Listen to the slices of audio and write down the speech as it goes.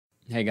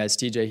Hey guys,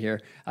 TJ here.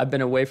 I've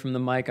been away from the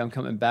mic. I'm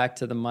coming back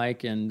to the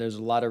mic, and there's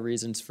a lot of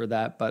reasons for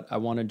that, but I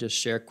want to just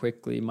share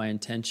quickly my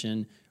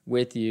intention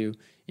with you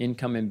in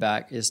coming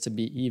back is to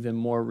be even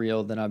more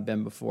real than I've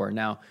been before.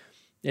 Now,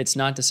 it's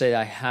not to say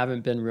I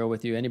haven't been real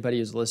with you. Anybody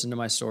who's listened to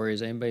my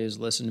stories, anybody who's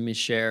listened to me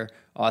share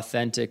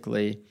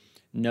authentically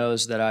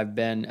knows that I've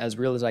been as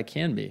real as I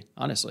can be,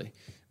 honestly.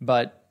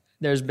 But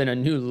there's been a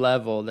new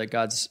level that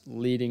God's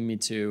leading me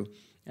to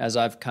as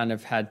I've kind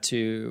of had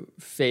to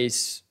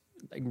face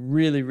like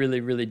really, really,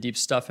 really deep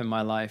stuff in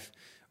my life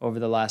over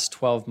the last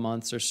 12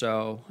 months or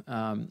so.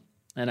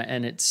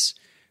 And it's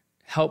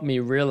helped me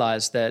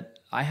realize that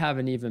I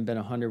haven't even been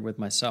 100 with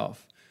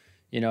myself,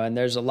 and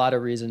there's a lot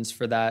of reasons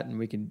for that. And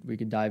we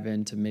could dive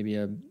into maybe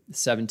a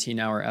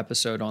 17-hour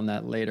episode on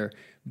that later.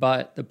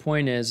 But the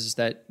point is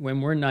that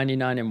when we're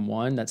 99 and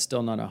 1, that's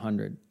still not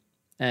 100.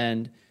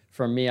 And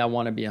for me, I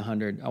want to be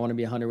 100. I want to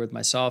be 100 with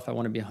myself. I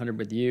want to be 100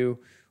 with you,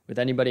 with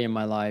anybody in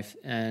my life.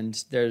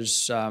 And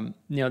there's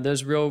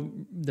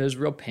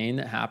real pain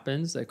that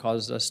happens that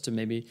causes us to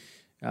maybe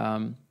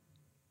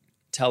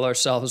tell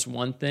ourselves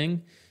one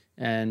thing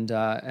and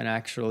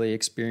actually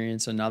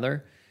experience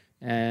another.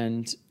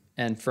 And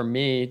for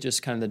me,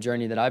 just kind of the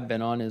journey that I've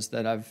been on is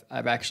that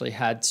I've actually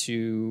had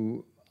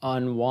to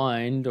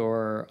unwind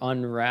or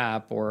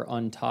unwrap or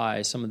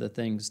untie some of the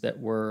things that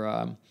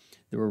were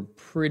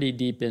pretty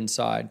deep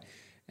inside.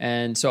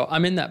 And so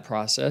I'm in that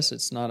process.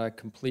 It's not a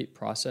complete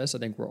process. I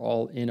think we're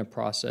all in a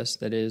process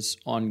that is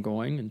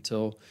ongoing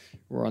until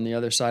we're on the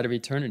other side of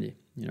eternity,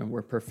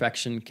 where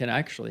perfection can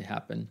actually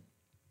happen.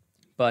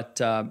 But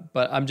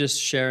I'm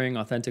just sharing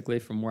authentically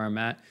from where I'm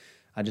at.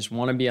 I just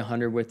want to be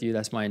 100 with you.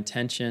 That's my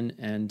intention.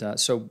 And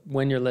so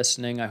when you're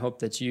listening, I hope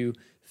that you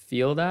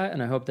feel that,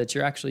 and I hope that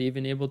you're actually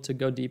even able to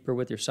go deeper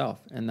with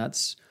yourself. And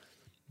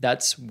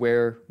that's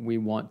where we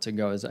want to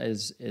go,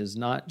 is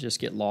not just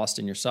get lost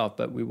in yourself,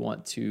 but we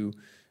want to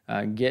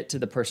get to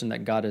the person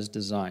that God has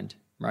designed,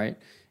 right?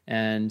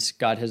 And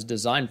God has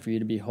designed for you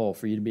to be whole,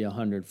 for you to be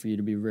 100, for you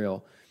to be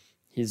real.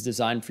 He's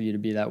designed for you to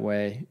be that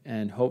way.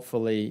 And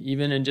hopefully,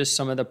 even in just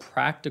some of the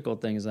practical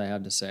things I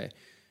have to say,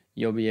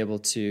 you'll be able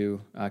to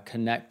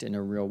connect in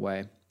a real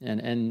way.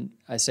 And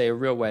I say a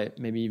real way,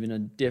 maybe even a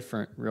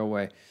different real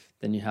way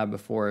than you have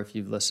before if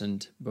you've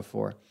listened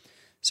before.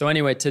 So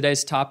anyway,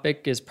 today's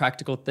topic is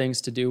practical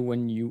things to do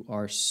when you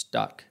are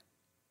stuck.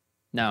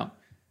 Now,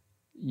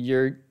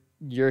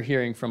 you're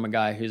hearing from a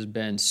guy who's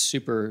been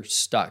super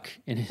stuck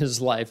in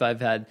his life.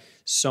 I've had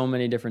so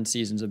many different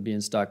seasons of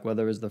being stuck,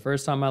 whether it was the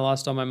first time I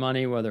lost all my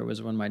money, whether it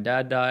was when my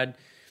dad died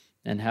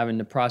and having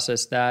to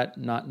process that,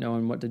 not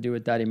knowing what to do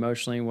with that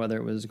emotionally, whether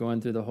it was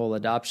going through the whole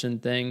adoption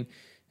thing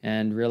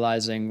and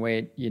realizing,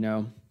 wait,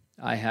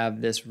 I have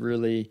this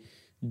really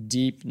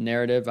deep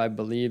narrative I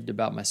believed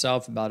about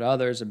myself, about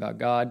others, about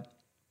God,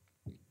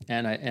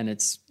 and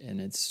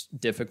it's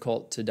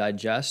difficult to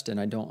digest,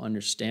 and I don't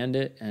understand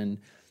it, and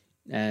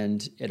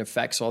it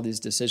affects all these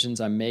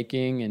decisions I'm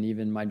making, and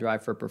even my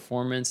drive for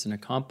performance and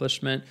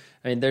accomplishment.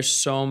 I mean, there's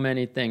so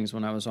many things.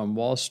 When I was on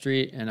Wall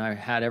Street and I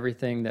had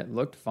everything that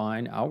looked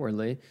fine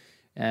outwardly,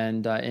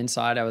 and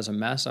inside I was a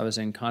mess. I was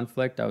in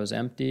conflict. I was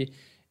empty,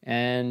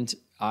 and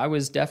I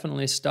was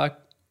definitely stuck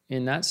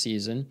in that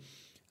season.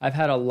 I've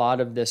had a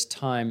lot of this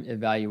time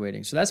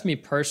evaluating. So that's me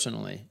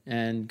personally.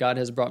 And God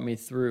has brought me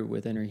through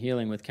with inner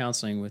healing, with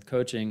counseling, with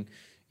coaching.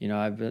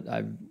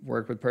 I've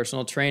worked with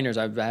personal trainers.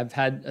 I've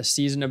had a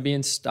season of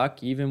being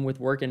stuck even with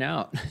working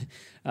out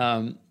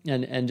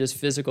and just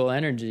physical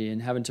energy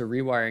and having to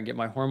rewire and get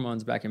my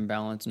hormones back in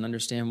balance and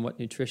understand what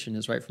nutrition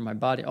is right for my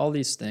body, all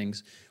these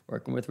things,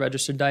 working with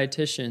registered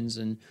dietitians.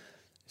 And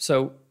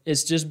so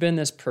it's just been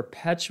this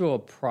perpetual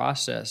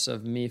process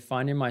of me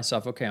finding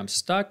myself, okay, I'm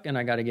stuck and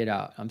I got to get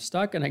out. I'm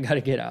stuck and I got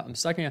to get out. I'm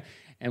stuck.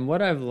 And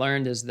what I've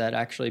learned is that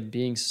actually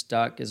being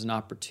stuck is an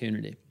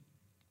opportunity.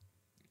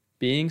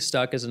 Being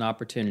stuck is an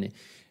opportunity.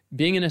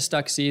 Being in a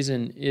stuck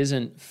season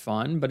isn't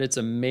fun, but it's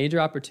a major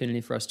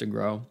opportunity for us to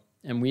grow.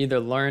 And we either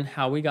learn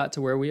how we got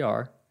to where we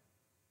are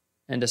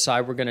and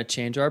decide we're going to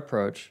change our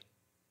approach,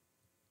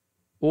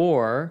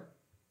 or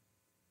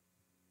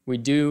we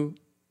do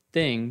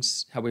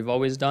things how we've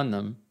always done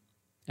them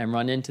and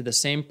run into the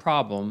same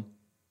problem,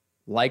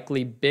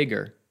 likely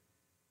bigger,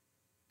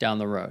 down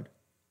the road.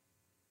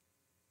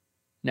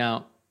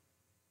 Now,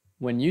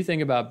 when you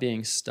think about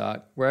being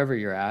stuck, wherever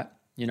you're at,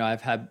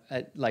 I've had,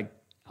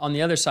 on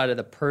the other side of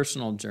the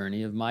personal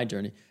journey, of my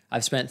journey,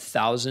 I've spent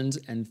thousands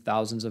and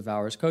thousands of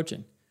hours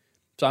coaching.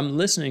 So I'm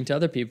listening to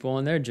other people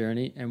on their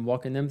journey and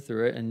walking them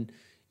through it and,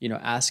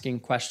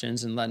 asking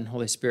questions and letting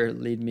Holy Spirit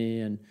lead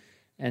me.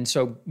 And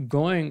so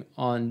going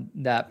on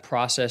that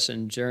process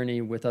and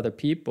journey with other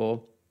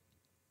people,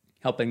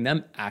 helping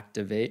them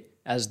activate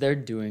as they're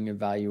doing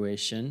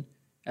evaluation,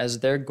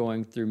 as they're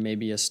going through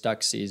maybe a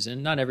stuck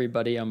season. Not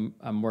everybody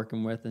I'm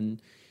working with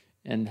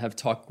and have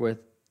talked with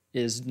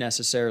is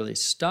necessarily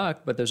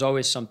stuck, but there's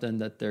always something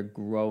that they're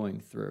growing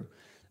through.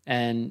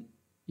 And,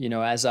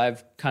 as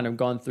I've kind of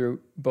gone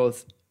through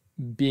both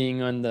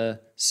being on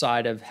the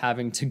side of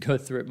having to go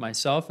through it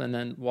myself and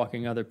then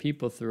walking other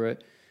people through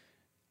it,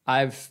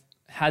 I've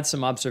had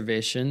some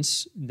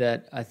observations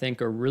that I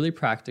think are really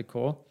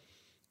practical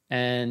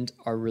and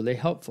are really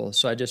helpful.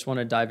 So I just want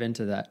to dive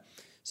into that.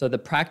 So the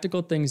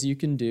practical things you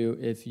can do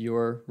if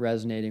you're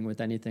resonating with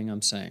anything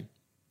I'm saying.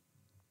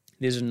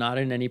 These are not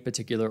in any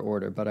particular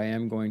order, but I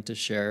am going to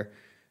share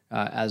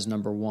as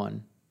number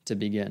one to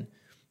begin.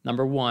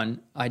 Number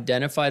one,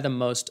 identify the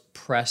most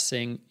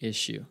pressing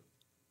issue.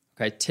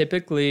 Okay,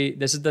 typically,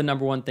 this is the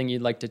number one thing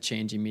you'd like to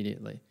change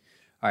immediately.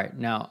 All right,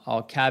 now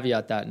I'll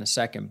caveat that in a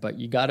second, but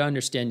you got to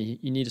understand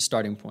you need a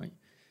starting point.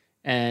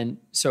 And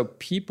so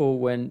people,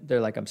 when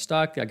they're like, I'm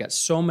stuck, I got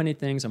so many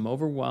things, I'm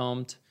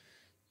overwhelmed,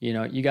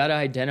 you got to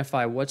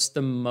identify what's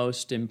the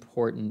most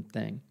important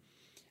thing.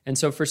 And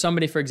so for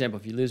somebody, for example,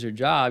 if you lose your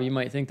job, you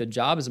might think the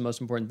job is the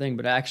most important thing,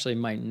 but it actually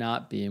might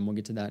not be, and we'll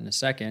get to that in a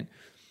second.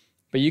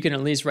 But you can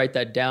at least write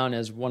that down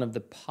as one of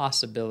the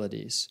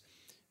possibilities.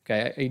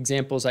 Okay,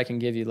 examples I can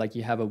give you, like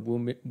you have a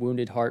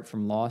wounded heart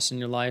from loss in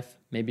your life,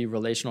 maybe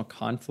relational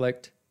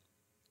conflict,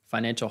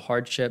 financial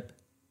hardship,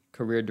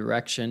 career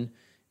direction,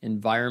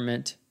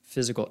 environment,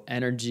 physical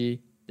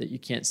energy that you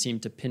can't seem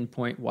to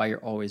pinpoint why you're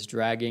always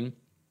dragging.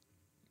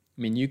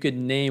 I mean, you could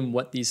name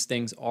what these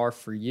things are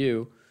for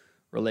you.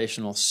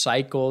 Relational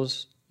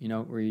cycles,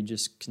 where you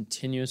just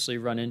continuously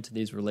run into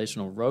these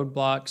relational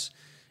roadblocks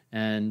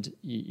and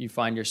you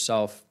find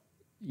yourself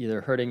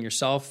either hurting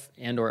yourself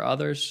and or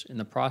others in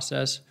the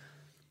process.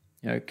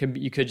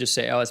 You could just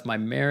say, oh, it's my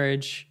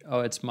marriage. Oh,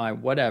 it's my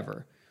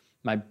whatever.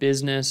 My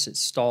business, it's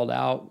stalled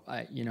out.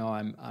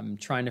 I'm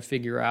trying to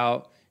figure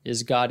out,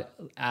 is God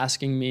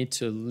asking me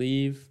to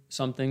leave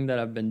something that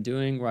I've been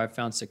doing where I've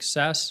found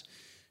success?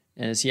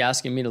 And is he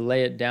asking me to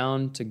lay it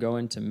down to go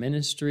into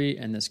ministry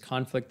and this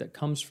conflict that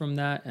comes from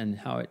that and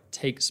how it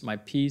takes my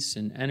peace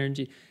and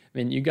energy? I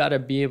mean, you got to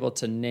be able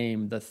to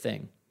name the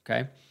thing,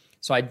 okay?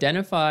 So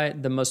identify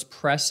the most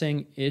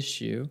pressing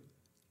issue.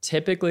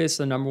 Typically, it's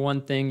the number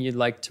one thing you'd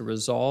like to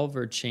resolve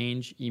or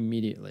change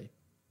immediately.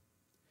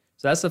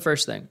 So that's the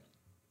first thing.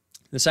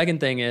 The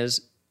second thing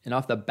is, and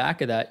off the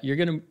back of that, you're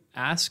going to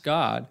ask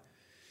God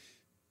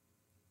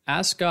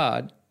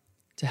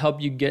to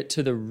help you get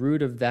to the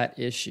root of that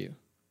issue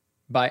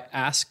by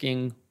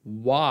asking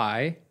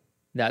why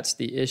that's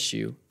the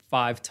issue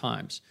 5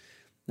 times.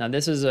 Now,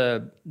 this is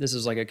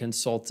like a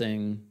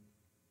consulting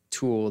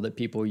tool that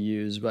people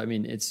use, but I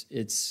mean,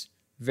 it's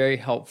very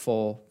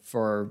helpful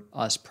for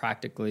us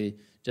practically,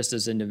 just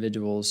as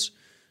individuals,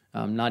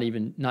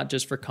 not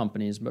just for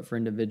companies, but for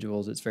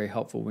individuals. It's very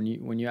helpful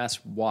when you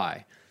ask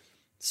why.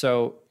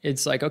 So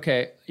it's like,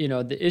 okay,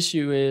 the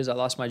issue is I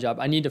lost my job.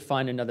 I need to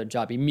find another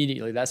job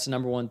immediately. That's the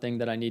number one thing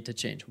that I need to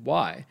change.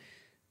 Why?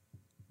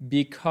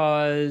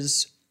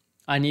 Because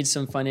I need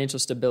some financial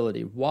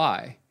stability.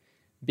 Why?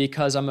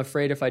 Because I'm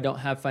afraid if I don't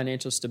have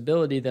financial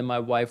stability, then my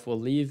wife will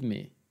leave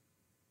me.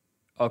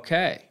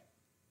 Okay.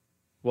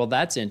 Well,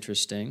 that's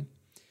interesting.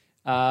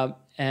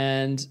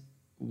 And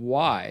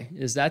why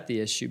is that the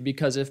issue?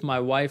 Because if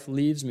my wife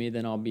leaves me,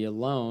 then I'll be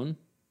alone.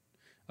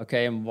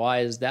 Okay, and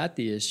why is that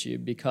the issue?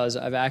 Because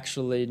I've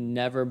actually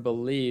never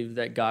believed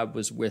that God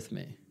was with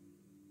me.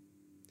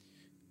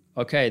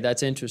 Okay,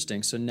 that's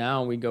interesting. So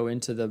now we go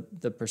into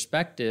the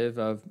perspective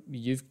of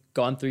you've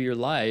gone through your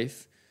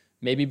life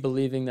maybe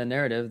believing the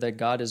narrative that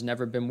God has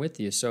never been with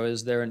you. So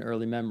is there an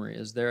early memory?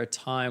 Is there a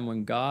time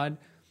when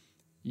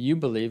you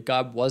believe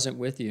God wasn't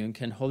with you? And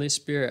can Holy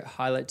Spirit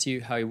highlight to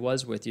you how he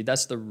was with you?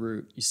 That's the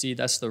root. You see,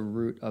 that's the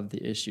root of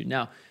the issue.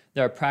 Now,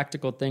 there are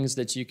practical things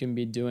that you can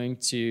be doing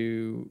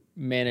to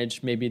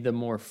manage maybe the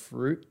more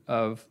fruit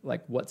of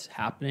like what's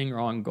happening or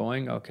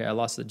ongoing. Okay, I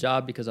lost the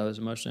job because I was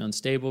emotionally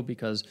unstable,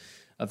 because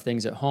of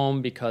things at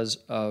home, because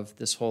of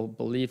this whole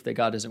belief that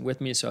God isn't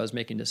with me. So I was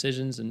making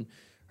decisions and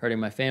hurting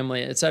my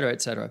family, et cetera,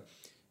 et cetera.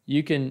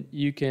 You can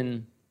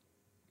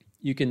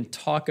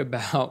talk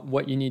about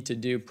what you need to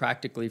do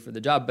practically for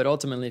the job, but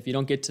ultimately, if you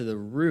don't get to the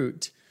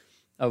root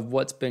of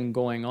what's been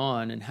going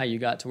on and how you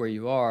got to where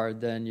you are,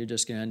 then you're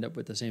just going to end up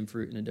with the same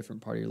fruit in a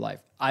different part of your life.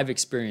 I've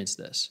experienced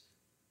this.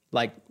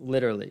 Like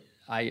literally,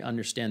 I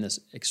understand this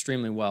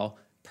extremely well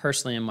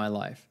personally in my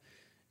life.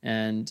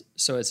 And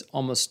so it's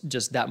almost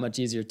just that much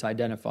easier to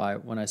identify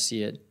when I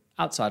see it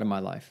outside of my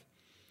life.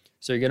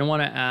 So you're going to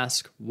want to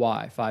ask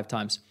why 5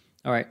 times.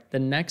 All right, the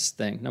next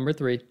thing, number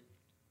 3,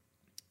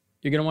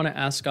 you're going to want to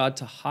ask God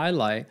to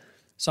highlight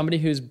somebody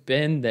who's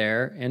been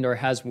there and or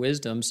has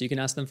wisdom so you can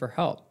ask them for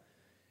help.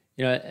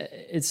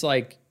 It's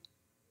like,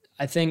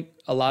 I think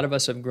a lot of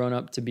us have grown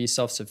up to be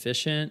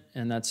self-sufficient,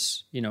 and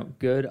that's,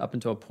 good up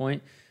until a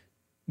point.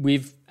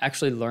 We've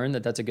actually learned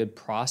that that's a good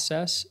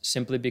process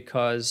simply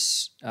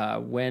because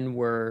when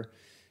we're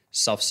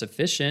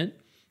self-sufficient,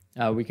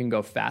 we can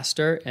go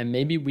faster, and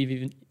maybe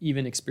we've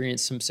even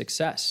experienced some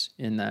success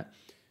in that.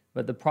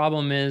 But the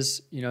problem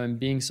is, in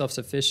being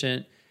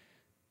self-sufficient,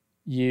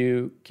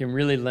 you can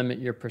really limit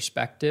your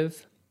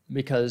perspective,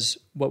 because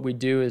what we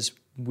do is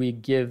we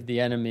give the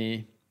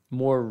enemy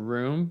more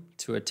room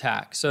to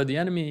attack. So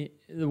the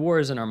war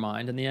is in our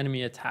mind, and the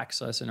enemy attacks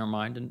us in our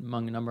mind, and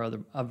among a number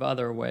of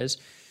other ways.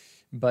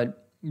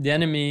 But the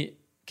enemy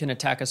can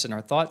attack us in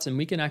our thoughts, and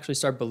we can actually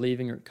start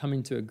believing or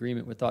coming to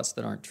agreement with thoughts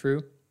that aren't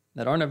true,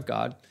 that aren't of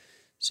God.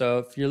 So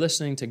if you're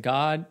listening to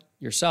God,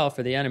 yourself,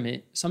 or the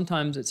enemy,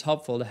 sometimes it's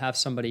helpful to have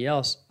somebody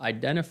else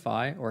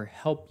identify, or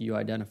help you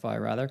identify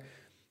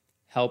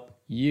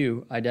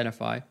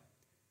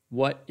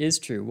what is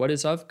true, what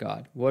is of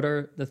God, what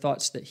are the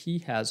thoughts that he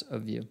has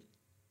of you.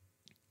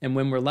 And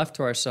when we're left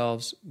to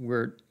ourselves,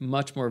 we're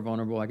much more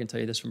vulnerable. I can tell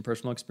you this from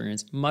personal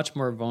experience, much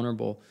more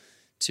vulnerable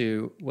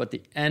to what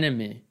the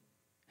enemy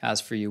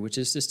has for you, which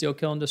is to steal,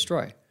 kill, and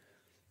destroy.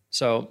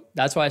 So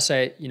that's why I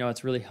say,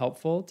 it's really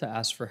helpful to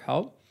ask for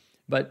help,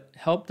 but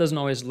help doesn't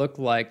always look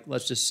like,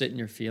 let's just sit in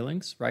your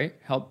feelings, right?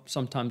 Help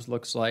sometimes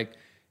looks like,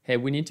 hey,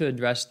 we need to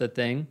address the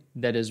thing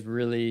that is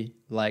really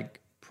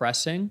like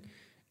pressing,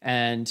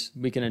 and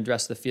we can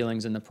address the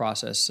feelings in the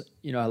process.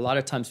 A lot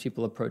of times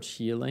people approach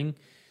healing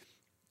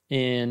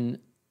in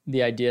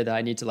the idea that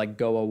I need to like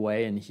go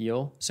away and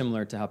heal,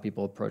 similar to how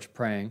people approach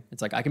praying.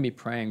 It's like, I can be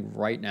praying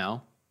right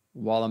now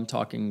while I'm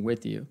talking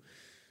with you.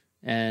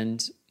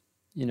 And,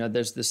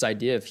 there's this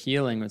idea of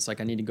healing. It's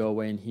like, I need to go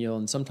away and heal.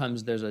 And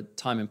sometimes there's a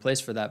time and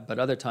place for that, but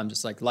other times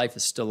it's like life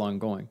is still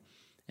ongoing.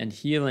 And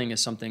healing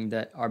is something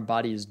that our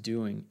body is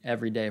doing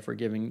every day if we're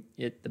giving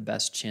it the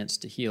best chance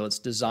to heal. It's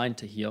designed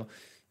to heal.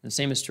 And the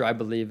same is true, I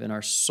believe, in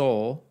our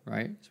soul,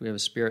 right? So we have a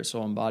spirit,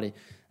 soul, and body.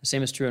 The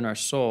same is true in our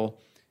soul.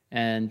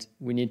 And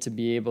we need to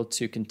be able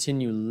to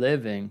continue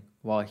living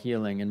while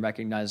healing and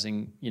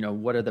recognizing,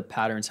 what are the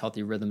patterns,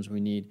 healthy rhythms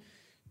we need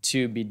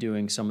to be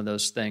doing some of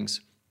those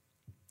things.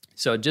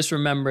 So just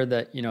remember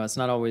that, it's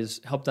not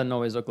always, help doesn't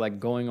always look like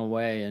going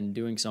away and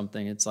doing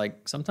something. It's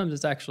like, sometimes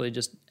it's actually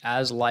just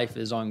as life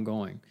is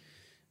ongoing,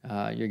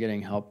 you're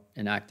getting help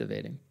and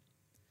activating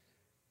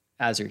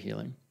as you're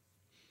healing.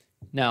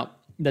 Now,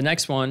 the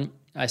next one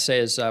I say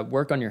is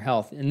work on your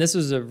health. And this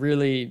is a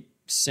really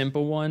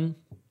simple one,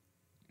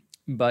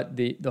 but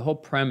the whole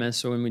premise,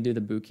 so when we do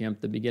the boot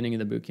camp, the beginning of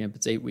the boot camp,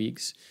 it's 8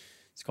 weeks.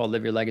 It's called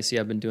Live Your Legacy.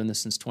 I've been doing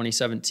this since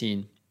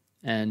 2017.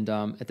 And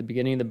at the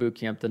beginning of the boot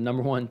camp, the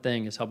number one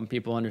thing is helping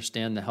people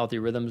understand the healthy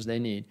rhythms they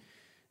need,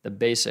 the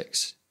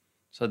basics,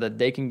 so that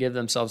they can give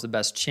themselves the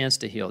best chance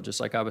to heal, just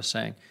like I was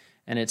saying.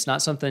 And it's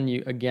not something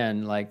you,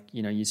 again, like,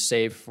 you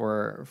save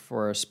for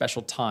a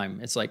special time.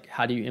 It's like,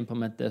 how do you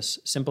implement this?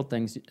 Simple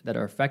things that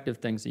are effective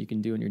things that you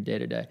can do in your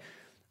day-to-day.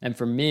 And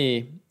for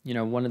me,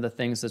 one of the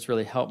things that's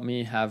really helped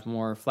me have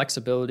more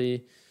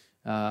flexibility,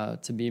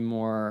 to be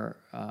more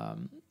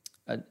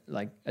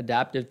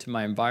adaptive to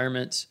my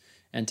environment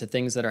and to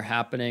things that are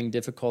happening,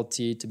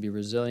 difficulty, to be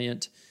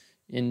resilient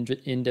in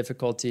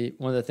difficulty.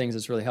 One of the things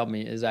that's really helped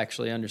me is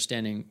actually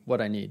understanding what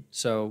I need.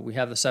 So we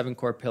have the 7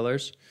 core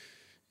pillars,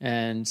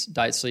 and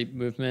diet, sleep,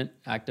 movement,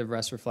 active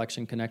rest,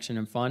 reflection, connection,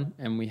 and fun.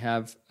 And we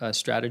have a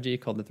strategy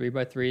called the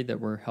 3x3 that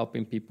we're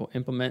helping people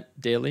implement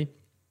daily.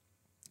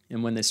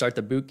 And when they start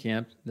the boot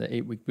camp, the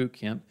 8-week boot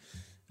camp,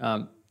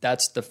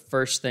 that's the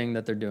first thing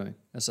that they're doing.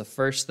 That's the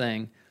first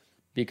thing,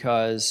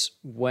 because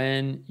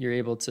when you're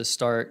able to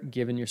start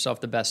giving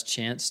yourself the best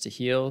chance to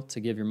heal,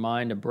 to give your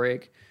mind a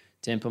break,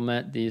 to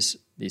implement these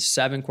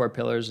 7 core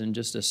pillars in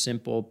just a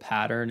simple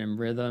pattern and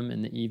rhythm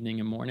in the evening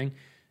and morning,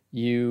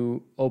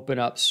 you open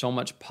up so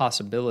much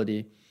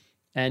possibility.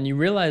 And you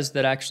realize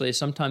that actually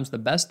sometimes the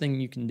best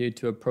thing you can do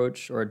to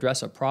approach or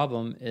address a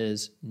problem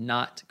is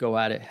not go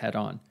at it head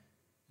on.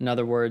 In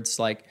other words,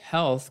 like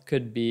health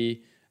could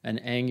be an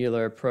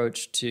angular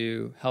approach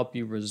to help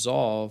you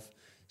resolve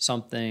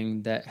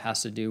something that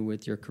has to do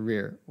with your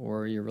career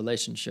or your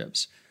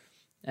relationships.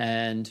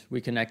 And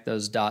we connect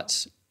those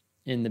dots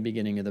in the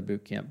beginning of the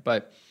boot camp.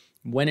 But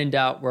when in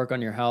doubt, work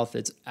on your health.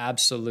 It's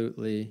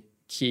absolutely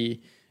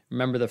key.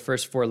 Remember, the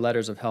first 4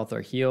 letters of health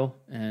are heal,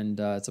 and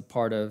it's a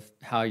part of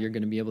how you're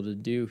going to be able to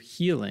do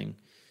healing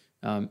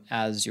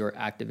as you're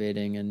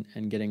activating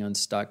and getting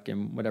unstuck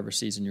in whatever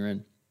season you're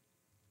in.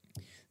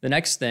 The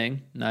next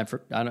thing, and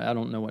I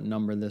don't know what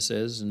number this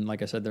is, and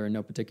like I said, they're in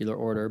no particular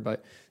order,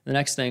 but the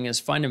next thing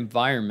is find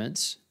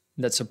environments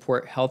that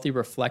support healthy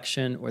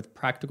reflection with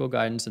practical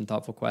guidance and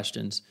thoughtful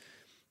questions.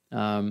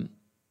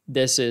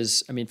 This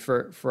is,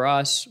 for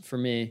us, for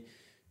me,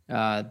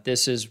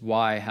 this is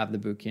why I have the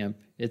boot camp.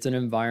 It's an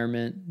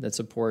environment that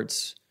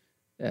supports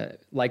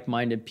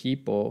like-minded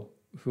people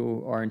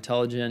who are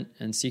intelligent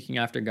and seeking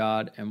after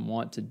God and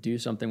want to do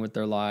something with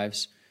their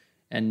lives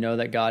and know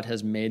that God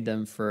has made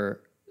them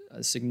for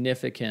a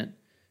significant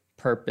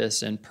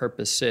purpose and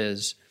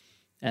purposes,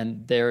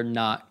 and they're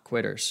not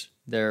quitters.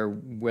 They're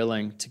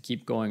willing to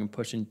keep going and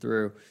pushing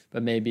through,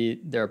 but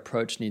maybe their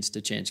approach needs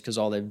to change because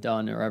all they've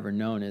done or ever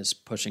known is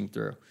pushing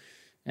through.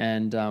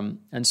 And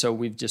so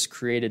we've just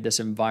created this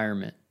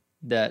environment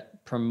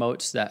that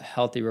promotes that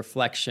healthy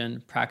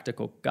reflection,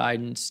 practical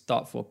guidance,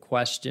 thoughtful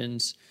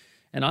questions,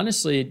 and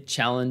honestly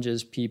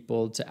challenges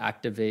people to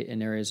activate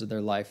in areas of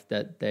their life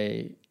that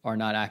they are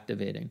not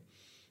activating.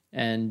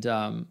 And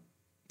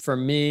for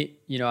me,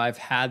 I've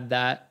had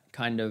that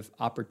kind of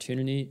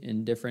opportunity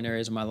in different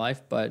areas of my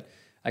life, but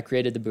I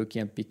created the boot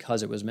camp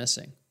because it was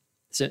missing.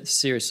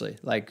 Seriously,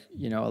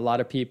 a lot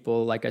of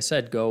people, like I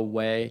said, go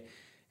away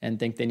and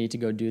think they need to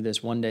go do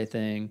this one day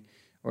thing,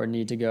 or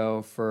need to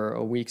go for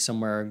a week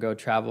somewhere, go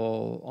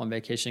travel on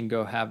vacation,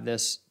 go have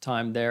this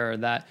time there or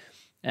that.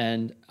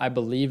 And I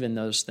believe in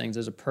those things.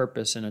 There's a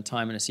purpose and a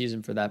time and a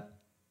season for that.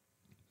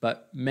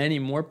 But many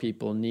more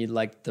people need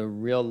like the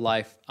real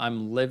life.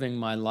 I'm living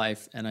my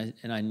life, and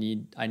I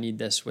need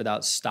this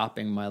without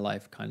stopping my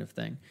life kind of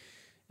thing.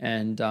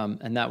 And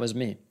that was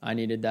me. I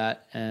needed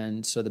that,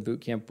 and so the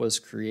boot camp was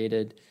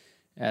created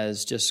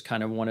as just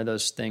kind of one of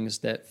those things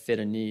that fit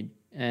a need.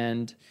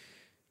 And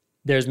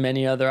there's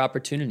many other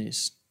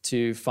opportunities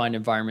to find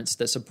environments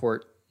that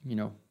support,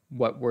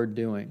 what we're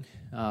doing.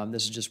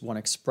 This is just one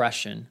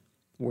expression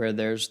where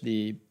there's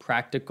the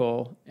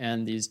practical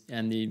and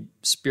the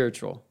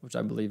spiritual, which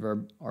I believe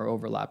are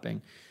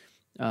overlapping.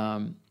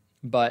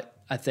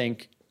 But I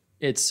think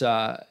it's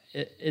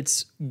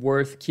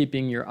worth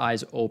keeping your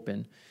eyes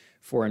open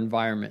for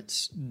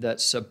environments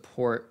that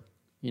support,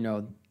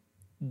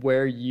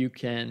 where you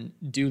can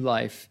do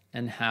life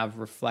and have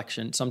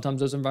reflection.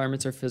 Sometimes those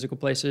environments are physical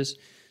places.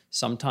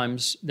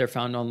 Sometimes they're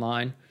found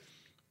online.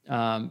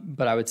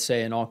 But I would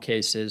say in all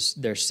cases,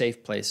 they're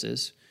safe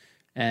places,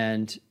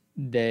 and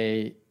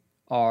they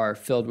are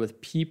filled with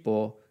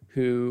people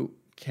who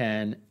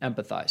can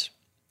empathize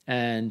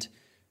and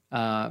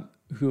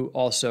who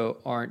also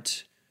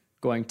aren't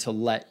going to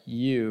let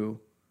you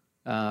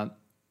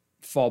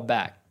fall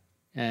back,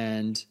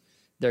 and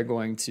they're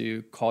going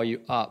to call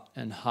you up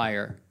and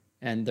higher,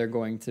 and they're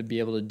going to be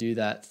able to do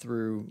that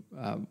through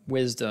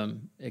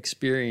wisdom,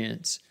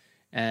 experience,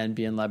 and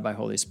being led by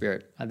Holy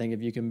Spirit. I think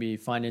if you can be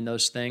finding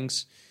those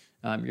things,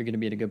 you're going to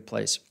be in a good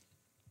place.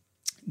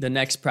 The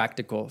next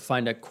practical,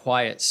 find a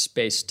quiet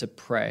space to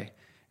pray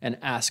and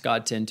ask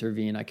God to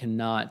intervene. I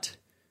cannot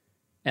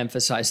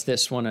emphasize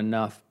this one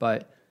enough,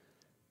 but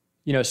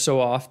so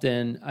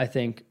often I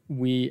think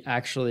we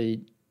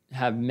actually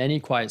have many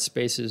quiet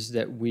spaces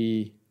that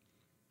we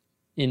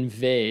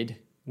invade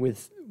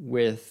with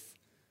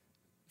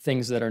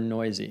things that are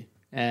noisy,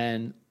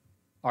 and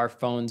our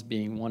phones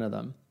being one of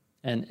them.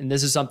 And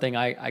this is something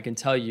I can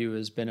tell you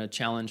has been a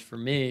challenge for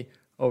me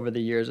over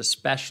the years,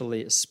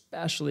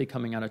 especially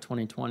coming out of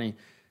 2020.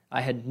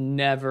 I had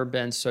never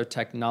been so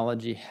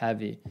technology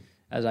heavy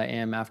as I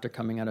am after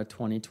coming out of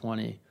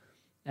 2020.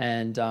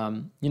 And,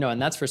 and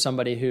that's for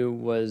somebody who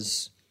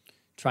was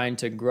trying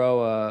to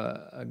grow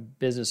a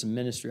business and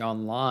ministry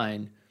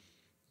online,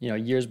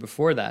 years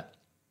before that.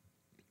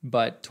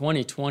 But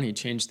 2020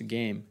 changed the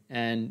game,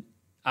 and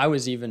I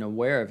was even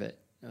aware of it.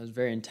 I was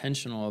very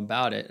intentional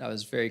about it. I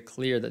was very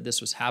clear that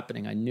this was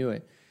happening. I knew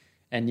it.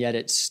 And yet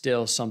it's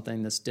still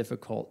something that's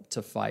difficult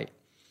to fight.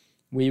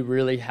 We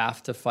really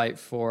have to fight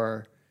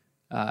for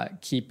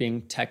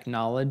keeping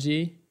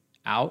technology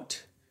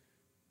out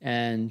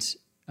and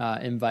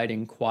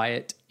inviting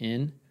quiet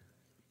in,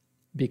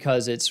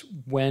 because it's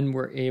when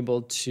we're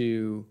able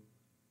to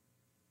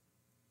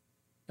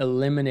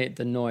eliminate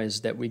the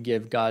noise that we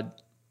give God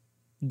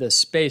the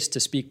space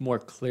to speak more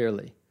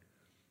clearly.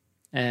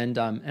 And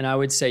I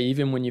would say,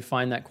 even when you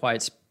find that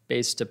quiet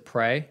space to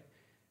pray,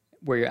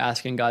 where you're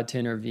asking God to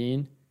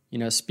intervene,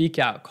 speak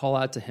out, call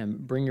out to him,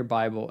 bring your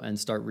Bible and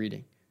start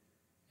reading.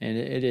 And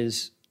it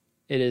is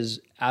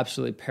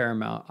absolutely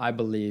paramount, I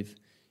believe.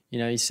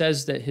 He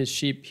says that his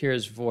sheep hear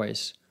his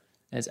voice.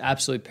 And it's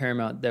absolutely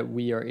paramount that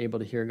we are able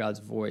to hear God's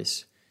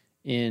voice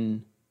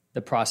in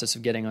the process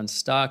of getting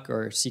unstuck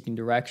or seeking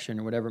direction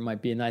or whatever it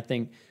might be. And I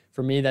think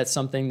for me, that's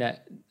something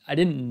that I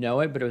didn't know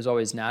it, but it was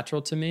always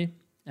natural to me.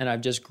 And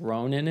I've just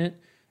grown in it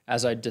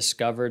as I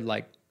discovered,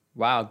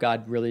 wow,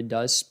 God really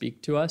does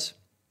speak to us,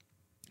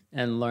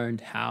 and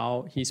learned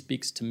how he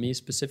speaks to me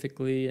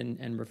specifically,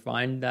 and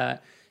refined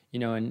that,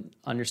 and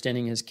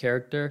understanding his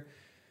character.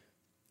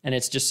 And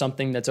it's just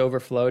something that's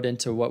overflowed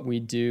into what we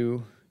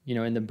do,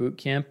 in the boot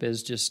camp,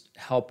 is just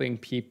helping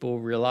people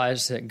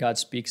realize that God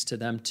speaks to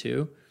them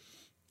too.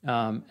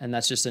 And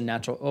that's just a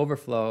natural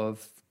overflow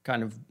of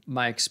kind of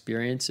my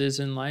experiences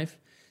in life.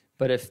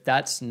 But if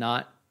that's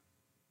not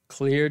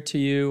clear to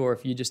you, or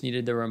if you just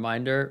needed the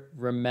reminder,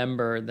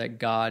 remember that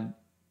God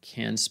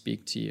can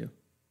speak to you.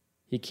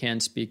 He can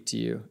speak to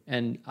you.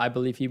 And I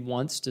believe he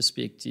wants to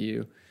speak to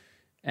you.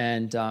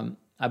 And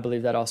I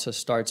believe that also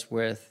starts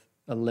with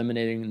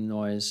eliminating the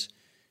noise,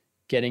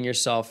 getting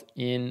yourself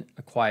in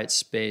a quiet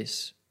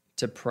space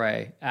to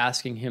pray,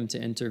 asking him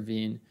to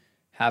intervene,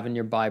 having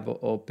your Bible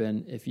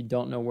open. If you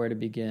don't know where to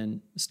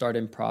begin, start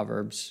in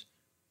Proverbs,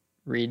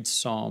 read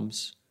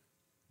Psalms,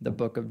 the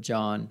book of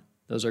John.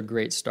 Those are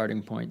great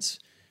starting points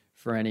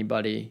for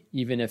anybody,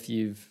 even if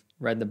you've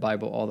read the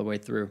Bible all the way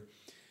through.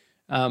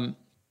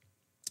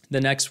 The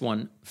next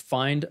one,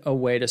 find a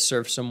way to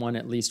serve someone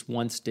at least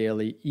once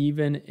daily,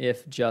 even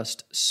if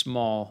just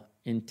small,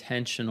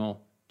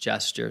 intentional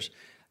gestures.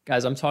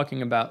 Guys, I'm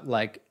talking about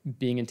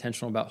being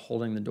intentional about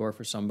holding the door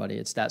for somebody.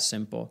 It's that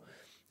simple.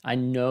 I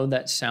know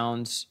that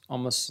sounds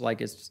almost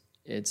like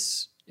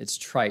it's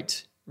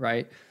trite,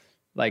 right?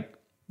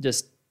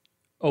 Just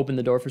open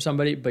the door for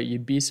somebody, but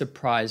you'd be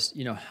surprised,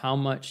 how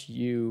much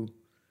you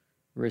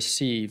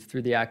receive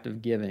through the act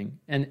of giving.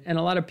 And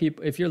a lot of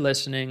people, if you're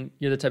listening,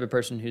 you're the type of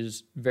person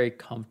who's very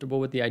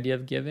comfortable with the idea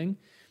of giving.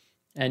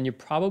 and you're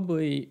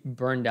probably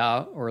burned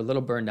out or a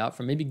little burned out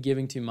from maybe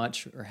giving too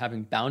much or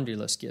having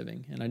boundaryless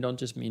giving. And I don't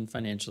just mean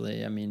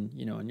financially. I mean,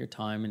 in your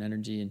time and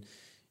energy and,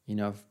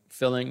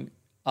 fulfilling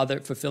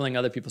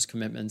other people's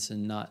commitments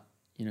and not,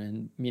 in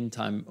the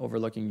meantime,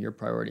 overlooking your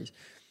priorities.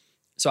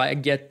 So I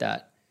get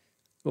that.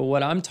 But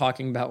what I'm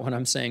talking about when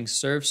I'm saying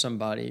serve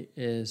somebody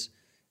is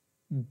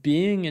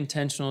being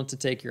intentional to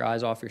take your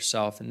eyes off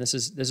yourself. And this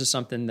is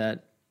something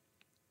that,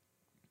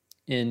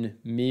 in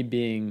me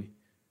being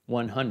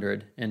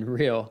 100 and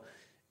real,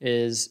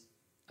 is,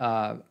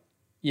 I've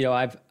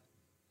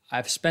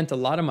spent a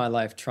lot of my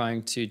life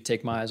trying to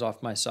take my eyes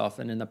off myself.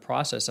 And in the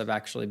process, I've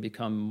actually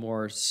become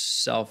more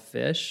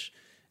selfish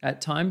at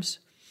times.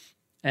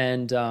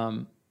 And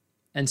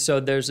so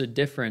there's a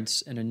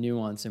difference and a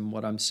nuance in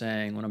what I'm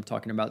saying when I'm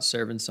talking about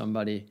serving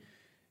somebody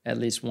at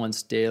least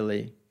once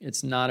daily.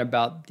 It's not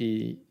about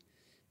the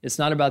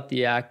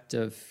act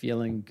of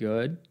feeling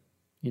good,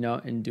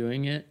 in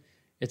doing it.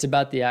 It's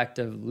about the act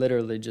of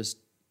literally just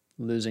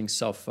losing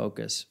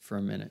self-focus for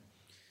a minute.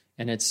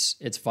 And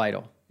it's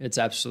vital. It's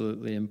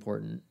absolutely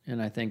important.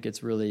 And I think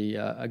it's really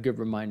a good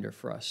reminder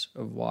for us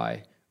of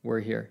why we're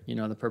here.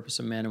 The purpose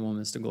of man and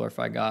woman is to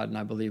glorify God. And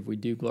I believe we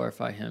do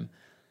glorify him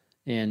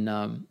in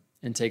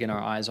taking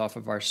our eyes off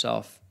of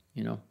ourselves,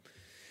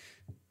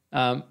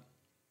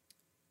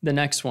 The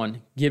next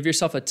one, give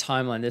yourself a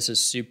timeline. This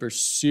is super,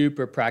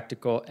 super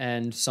practical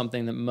and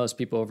something that most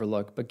people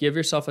overlook, but give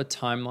yourself a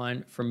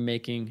timeline for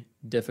making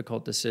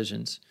difficult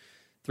decisions.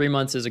 3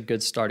 months is a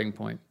good starting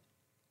point.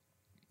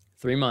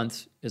 3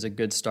 months is a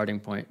good starting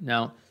point.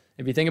 Now,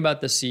 if you think about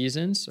the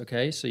seasons,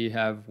 okay, so you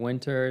have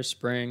winter,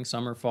 spring,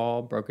 summer,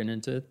 fall, broken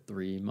into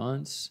 3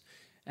 months.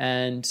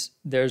 And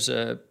there's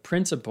a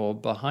principle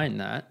behind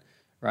that,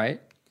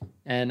 right?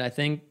 And I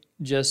think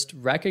just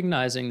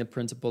recognizing the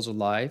principles of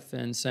life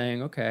and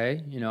saying,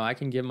 okay, I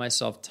can give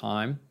myself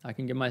time. I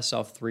can give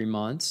myself 3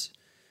 months,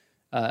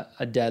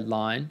 a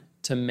deadline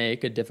to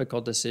make a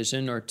difficult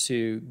decision or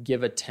to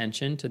give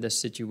attention to this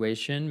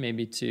situation,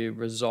 maybe to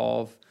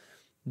resolve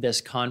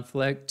this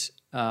conflict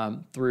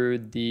through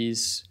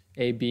these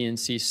A, B, and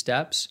C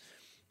steps.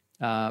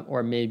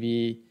 Or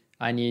maybe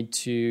I need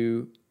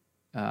to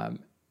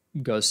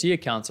go see a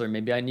counselor.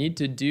 Maybe I need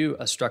to do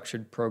a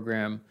structured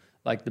program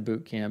like the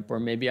boot camp, or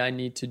maybe I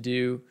need to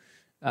do,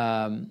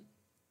 time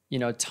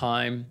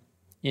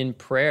in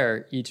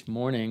prayer each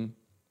morning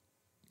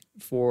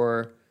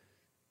for,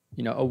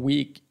 a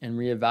week and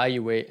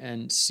reevaluate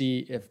and see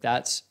if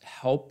that's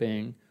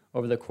helping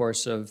over the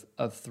course of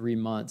 3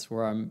 months,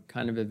 where I'm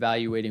kind of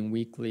evaluating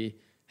weekly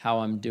how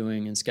I'm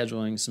doing and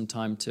scheduling some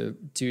time to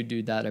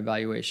do that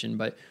evaluation.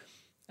 But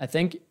I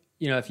think,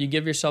 if you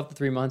give yourself the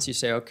 3 months, you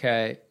say,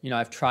 okay,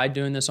 I've tried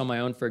doing this on my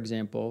own, for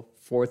example,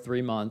 for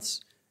 3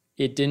 months.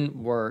 It didn't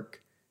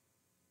work.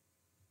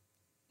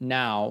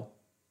 Now,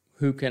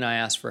 who can I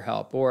ask for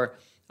help? Or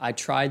I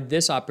tried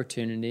this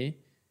opportunity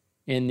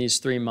in these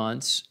 3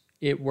 months.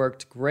 It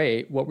worked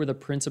great. What were the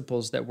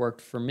principles that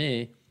worked for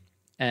me?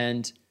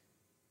 And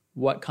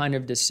what kind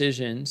of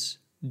decisions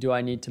do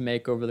I need to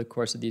make over the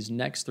course of these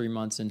next 3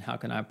 months? And how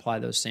can I apply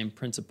those same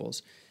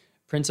principles?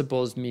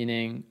 Principles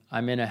meaning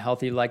I'm in a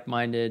healthy,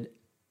 like-minded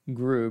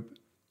group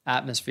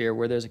atmosphere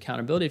where there's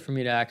accountability for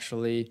me to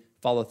actually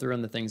follow through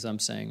on the things I'm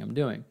saying I'm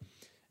doing.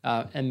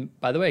 And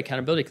by the way,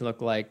 accountability can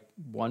look like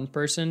one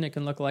person. It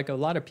can look like a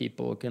lot of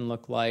people. It can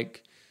look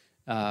like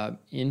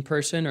in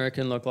person, or it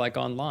can look like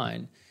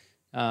online.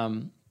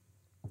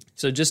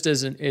 So just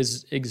as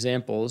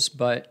examples,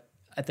 but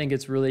I think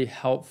it's really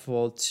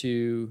helpful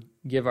to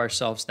give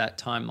ourselves that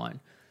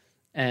timeline.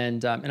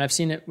 And I've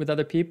seen it with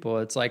other people.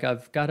 It's like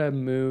I've got a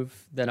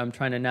move that I'm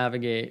trying to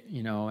navigate,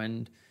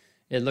 and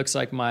it looks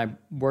like my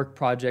work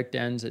project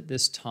ends at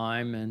this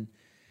time,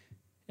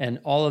 and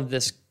all of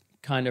this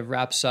kind of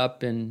wraps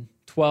up in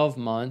 12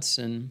 months.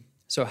 And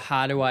so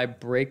how do I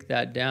break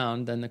that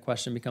down? Then the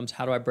question becomes,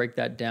 how do I break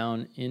that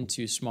down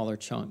into smaller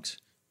chunks?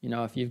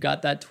 If you've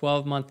got that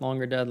 12-month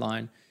longer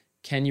deadline,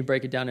 can you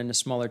break it down into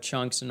smaller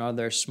chunks? And are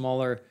there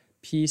smaller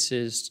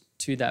pieces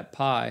to that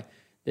pie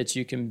that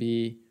you can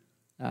be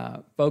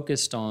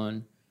focused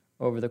on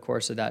over the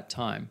course of that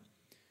time?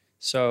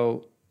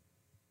 So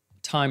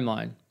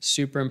timeline,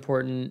 super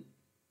important.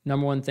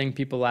 Number one thing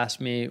people ask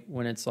me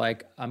when it's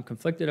like, I'm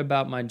conflicted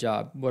about my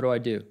job.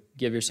 What do?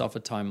 Give yourself a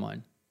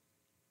timeline.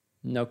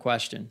 No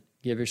question.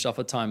 Give yourself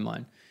a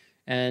timeline.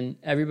 And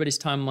everybody's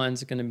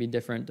timelines are going to be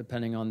different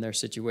depending on their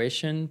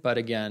situation. But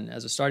again,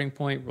 as a starting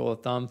point, rule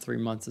of thumb, 3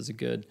 months is a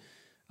good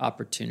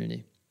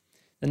opportunity.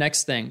 The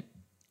next thing,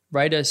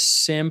 write a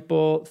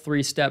simple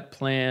 3-step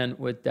plan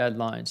with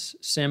deadlines.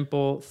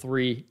 Simple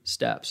 3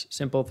 steps.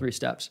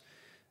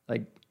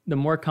 Like the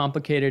more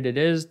complicated it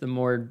is, the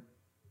more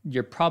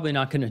you're probably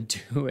not going to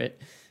do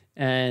it.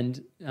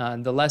 And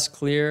the less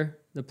clear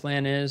the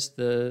plan is,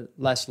 the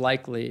less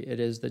likely it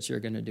is that you're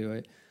going to do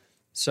it.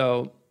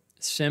 So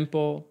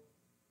simple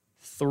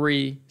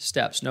 3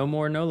 steps, no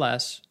more, no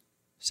less,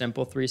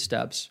 simple 3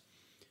 steps.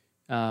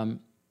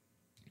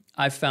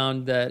 I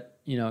found that,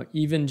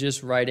 even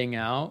just writing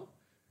out,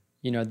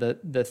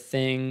 the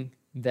thing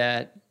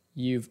that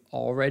you've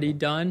already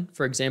done.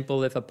 For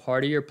example, if a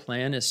part of your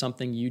plan is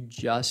something you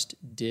just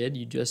did,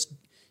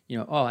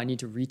 oh, I need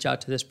to reach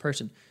out to this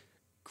person.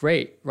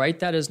 Great. Write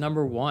that as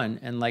number one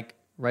and like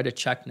write a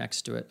check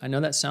next to it. I know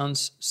that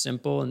sounds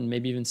simple and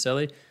maybe even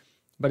silly,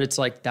 but it's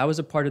like that was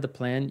a part of the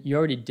plan. You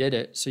already did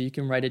it. So you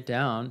can write it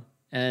down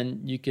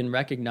and you can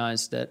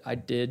recognize that I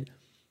did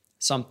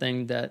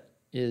something that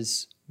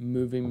is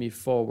moving me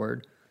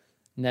forward.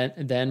 And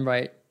then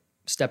write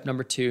step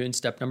number 2 and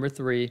step number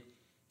 3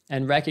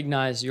 and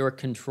recognize your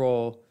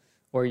control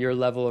or your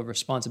level of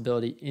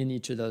responsibility in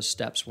each of those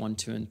steps 1,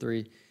 2, and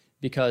 3.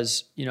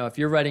 Because, if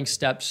you're writing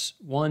steps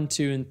 1,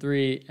 2, and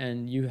 3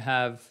 and you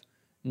have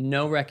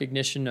no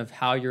recognition of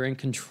how you're in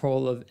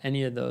control of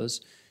any of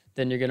those,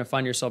 then you're going to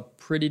find yourself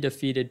pretty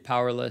defeated,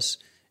 powerless,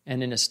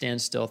 and in a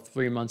standstill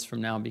 3 months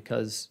from now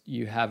because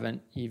you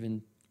haven't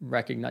even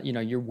recognized,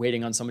 you're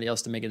waiting on somebody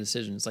else to make a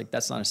decision. It's like,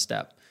 that's not a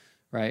step,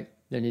 right?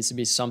 There needs to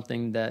be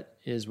something that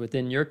is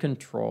within your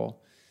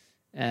control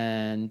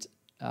and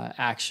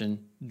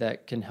action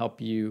that can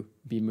help you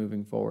be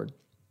moving forward.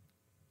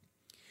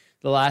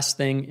 The last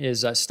thing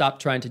is stop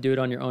trying to do it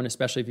on your own,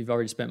 especially if you've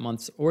already spent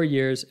months or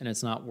years and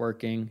it's not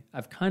working.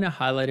 I've kind of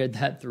highlighted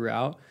that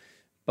throughout,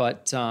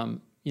 but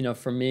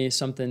for me,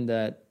 something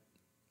that,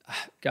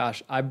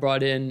 I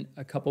brought in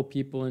a couple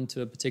people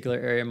into a particular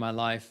area of my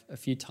life a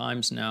few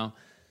times now,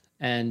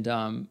 and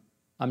I'm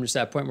just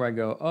at a point where I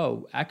go,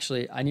 oh,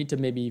 actually, I need to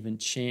maybe even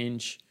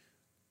change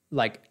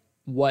like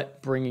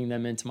what bringing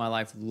them into my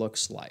life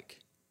looks like,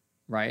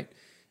 right?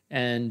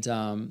 And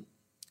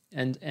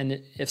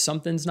if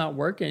something's not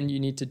working,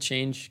 you need to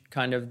change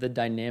kind of the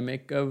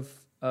dynamic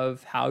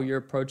of how you're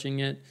approaching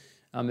it.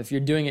 If you're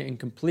doing it in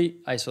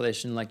complete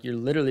isolation, like you're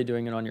literally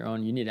doing it on your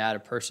own, you need to add a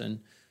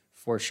person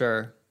for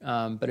sure.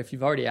 But if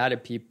you've already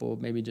added people,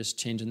 maybe just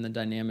changing the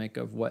dynamic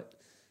of what,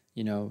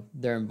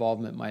 their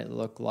involvement might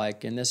look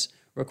like. And this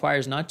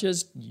requires not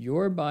just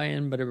your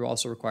buy-in, but it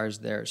also requires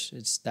theirs.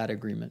 It's that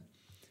agreement.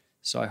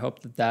 So I hope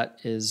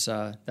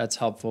that's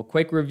helpful.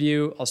 Quick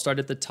review. I'll start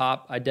at the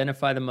top.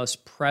 Identify the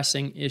most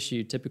pressing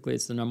issue. Typically,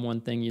 it's the number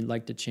one thing you'd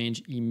like to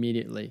change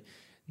immediately.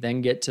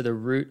 Then get to the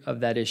root of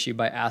that issue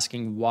by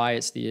asking why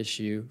it's the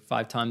issue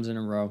 5 times in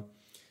a row.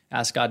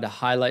 Ask God to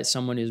highlight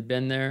someone who's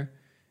been there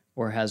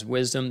or has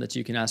wisdom that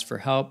you can ask for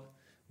help.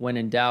 When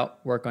in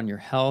doubt, work on your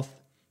health.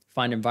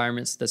 Find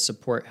environments that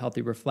support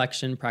healthy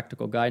reflection,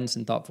 practical guidance,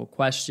 and thoughtful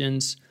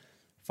questions.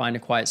 Find a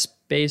quiet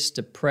space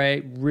to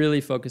pray.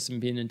 Really focus on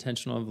being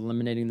intentional of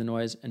eliminating the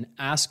noise and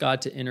ask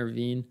God to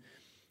intervene.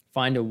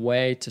 Find a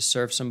way to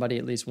serve somebody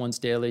at least once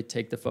daily.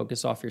 Take the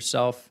focus off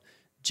yourself.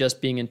 Just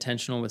being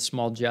intentional with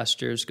small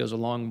gestures goes a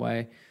long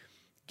way.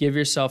 Give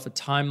yourself a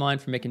timeline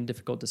for making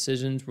difficult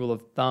decisions. Rule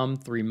of thumb,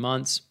 3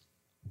 months.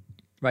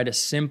 Write a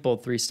simple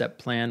 3-step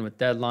plan with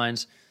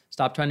deadlines.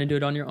 Stop trying to do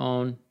it on your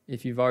own.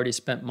 If you've already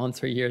spent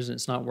months or years and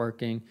it's not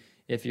working,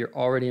 if you're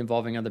already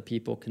involving other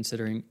people,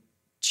 considering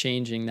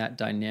changing that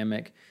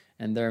dynamic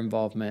and their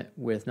involvement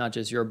with not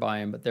just your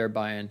buy-in, but their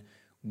buy-in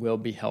will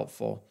be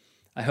helpful.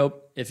 I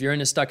hope if you're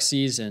in a stuck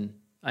season,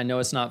 I know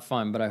it's not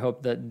fun, but I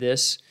hope that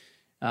this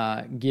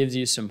gives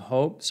you some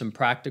hope, some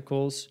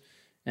practicals,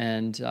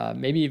 and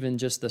maybe even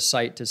just the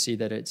sight to see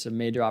that it's a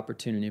major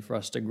opportunity for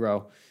us to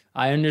grow.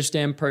 I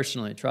understand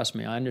personally, trust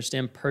me, I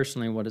understand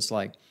personally what it's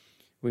like.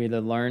 We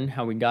either learn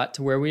how we got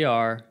to where we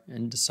are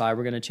and decide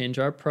we're going to change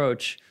our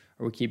approach,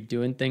 or we keep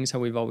doing things how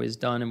we've always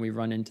done and we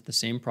run into the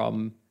same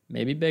problem,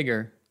 maybe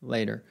bigger,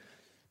 later.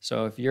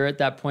 So if you're at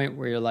that point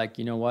where you're like,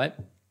 you know what,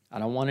 I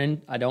don't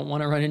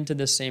want to run into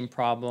the same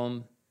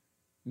problem,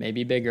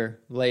 maybe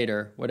bigger,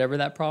 later, whatever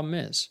that problem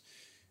is.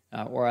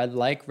 Or I'd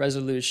like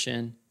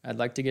resolution, I'd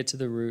like to get to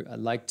the root, I'd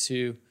like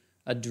to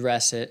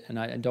address it, and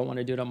I don't want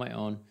to do it on my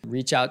own.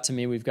 Reach out to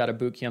me. We've got a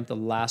boot camp, the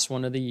last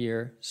one of the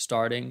year,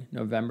 starting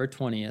November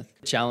 20th,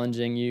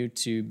 challenging you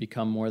to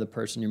become more the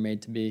person you're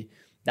made to be.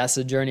 That's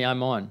the journey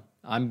I'm on.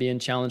 I'm being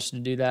challenged to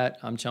do that.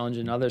 I'm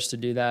challenging others to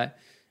do that.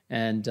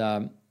 And,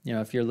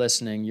 if you're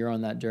listening, you're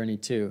on that journey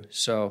too.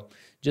 So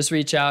just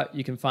reach out.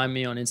 You can find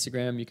me on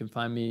Instagram. You can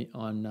find me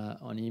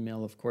on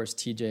email, of course,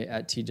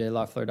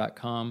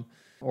 tj@tjloeffler.com,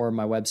 or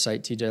my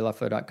website,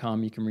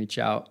 tjloeffler.com. You can reach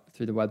out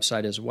through the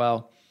website as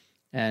well.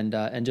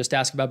 And just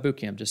ask about boot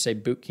camp. Just say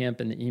boot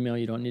camp in the email.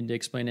 You don't need to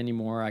explain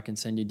anymore. I can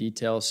send you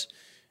details.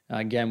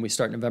 Again, we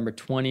start November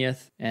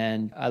 20th,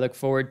 and I look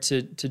forward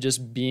to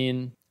just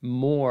being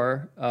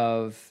more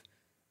of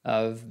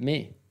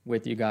me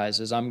with you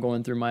guys as I'm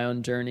going through my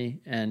own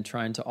journey and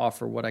trying to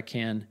offer what I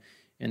can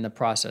in the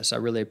process. I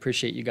really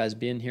appreciate you guys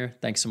being here.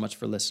 Thanks so much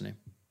for listening.